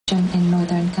in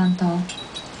northern Kanto.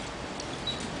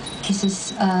 This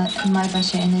is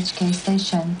Maebashi NHK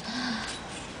station.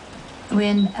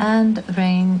 Wind and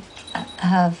rain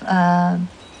have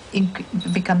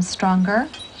become stronger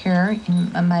here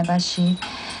in Maebashi,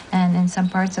 and in some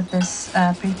parts of this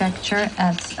prefecture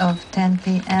as of 10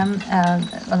 p.m.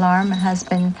 Alarm has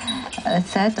been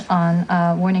set on,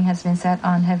 warning has been set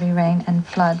on heavy rain and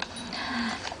flood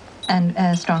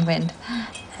and strong wind.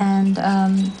 And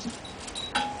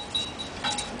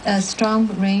a strong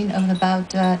rain of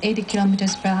about 80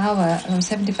 kilometers per hour or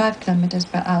 75 kilometers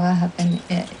per hour have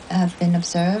been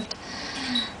observed,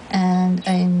 and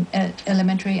in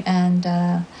elementary and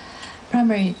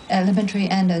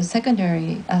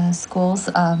secondary schools,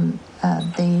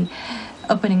 the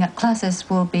opening of classes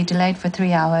will be delayed for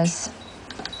 3 hours.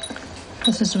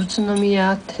 This is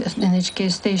Utsunomiya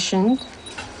NHK station.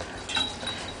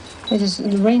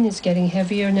 The rain is getting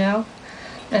heavier now,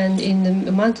 and in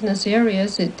the mountainous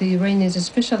areas, the rain is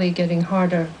especially getting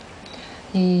harder.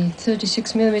 The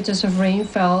 36 millimeters of rain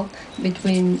fell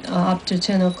between up to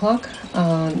 10 o'clock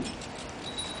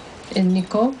in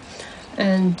Nikko,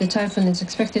 and the typhoon is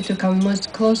expected to come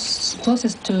closest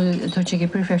to Tochigi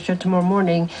Prefecture tomorrow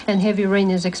morning, and heavy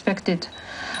rain is expected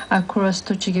across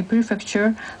Tochigi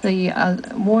Prefecture. The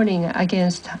warning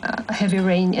against heavy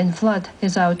rain and flood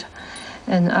is out,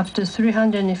 and up to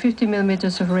 350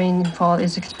 millimeters of rainfall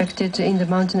is expected in the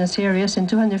mountainous areas, and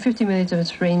 250 millimeters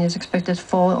of rain is expected to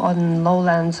fall on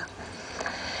lowlands.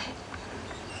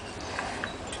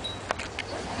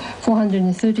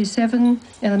 437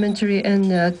 elementary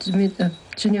and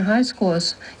junior high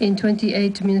schools in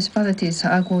 28 municipalities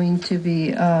are going to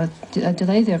be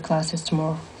delay their classes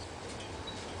tomorrow.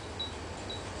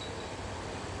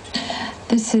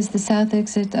 This is the south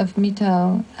exit of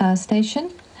Mito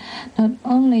station. Not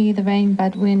only the rain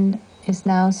but wind is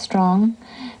now strong,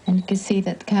 and you can see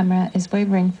that the camera is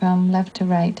wavering from left to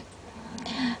right.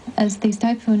 As this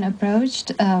typhoon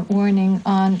approached, warning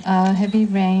on heavy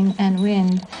rain and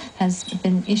wind has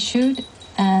been issued,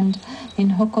 and in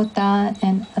Hokota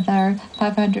and other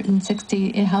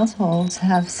 560 households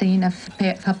have seen a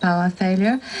power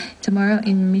failure. Tomorrow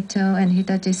in Mito and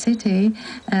Hitachi City,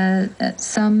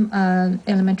 some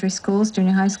elementary schools,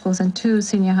 junior high schools, and 2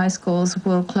 senior high schools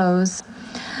will close.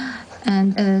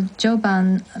 And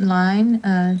Joban line,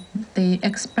 the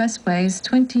expressways,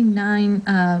 29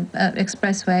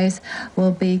 expressways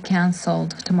will be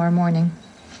cancelled tomorrow morning.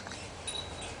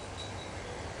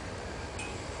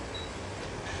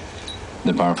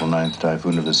 The powerful 9th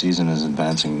typhoon of the season is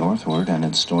advancing northward, and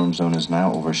its storm zone is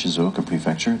now over Shizuoka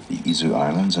Prefecture, the Izu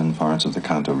Islands, and parts of the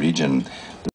Kanto region.